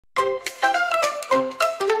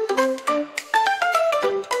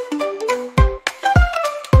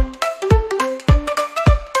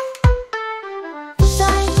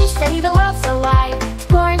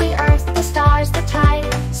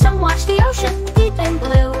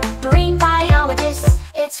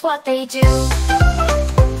that's what they do.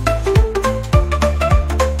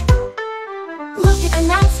 Look at the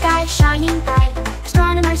night sky shining bright.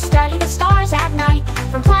 Astronomers study the stars at night.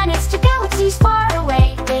 From planets to galaxies far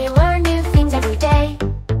away, they learn new things every day.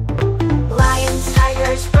 Lions,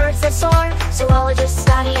 tigers, birds that soar. Zoologists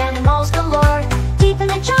study animals galore. Deep in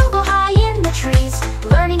the jungle, high in the trees,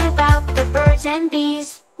 learning about the birds and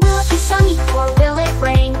bees. Will it be sunny or will it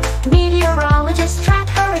rain? Meteorologists track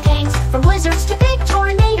hurricanes. From blizzards to big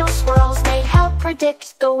tornado swirls, they help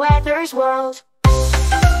predict the weather's world.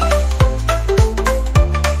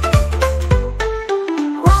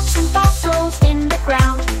 Rocks and fossils in the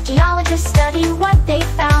ground, geologists study what they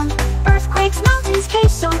found. Earthquakes, mountains,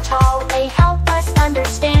 caves so tall, they help us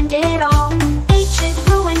understand it all. Ancient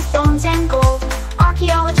ruins, bones and gold,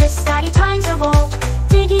 archaeologists study times of old.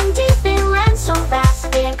 Digging deep in land so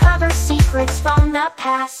vast, they uncover secrets from the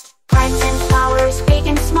past. Plants and flowers, big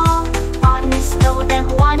and small, botanists know them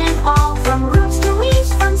one and all. From roots to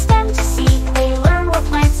leaves, from stem to seed, they learn what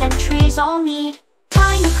plants and trees all need.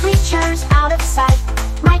 Tiny creatures out of sight,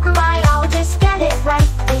 microbiologists get it right.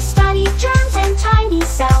 They study germs and tiny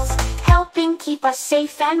cells, helping keep us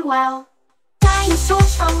safe and well.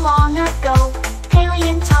 Dinosaurs from long ago,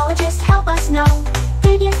 paleontologists help us know.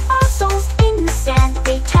 Digging fossils in the sand,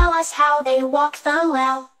 they tell us how they walk the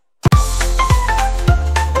well.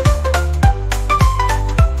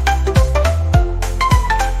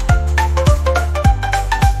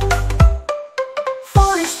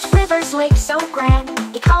 Forests, rivers, lakes so grand,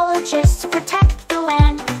 ecologists protect the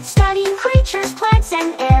land. Studying creatures, plants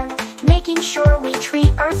and air, making sure we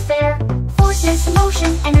treat Earth fair. Forces,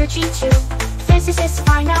 motion, energy too, physicists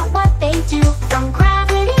find out what they do. From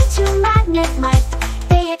gravity to magnet might,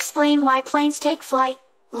 they explain why planes take flight.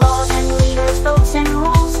 Laws and leaders, votes and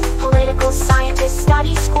rules, political scientists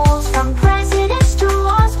study schools. From presidents to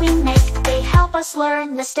laws we make, they help us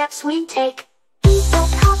learn the steps we take. People,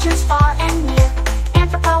 cultures far and near,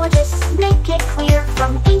 anthropologists make it clear.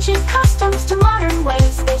 From ancient customs to modern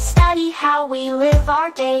ways, they study how we live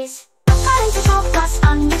our days. Scientists help us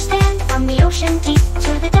understand. From the ocean deep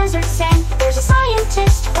to the desert sand, there's a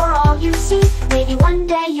scientist for all you see. Maybe one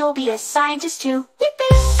day you'll be a scientist too.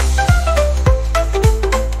 Yippee!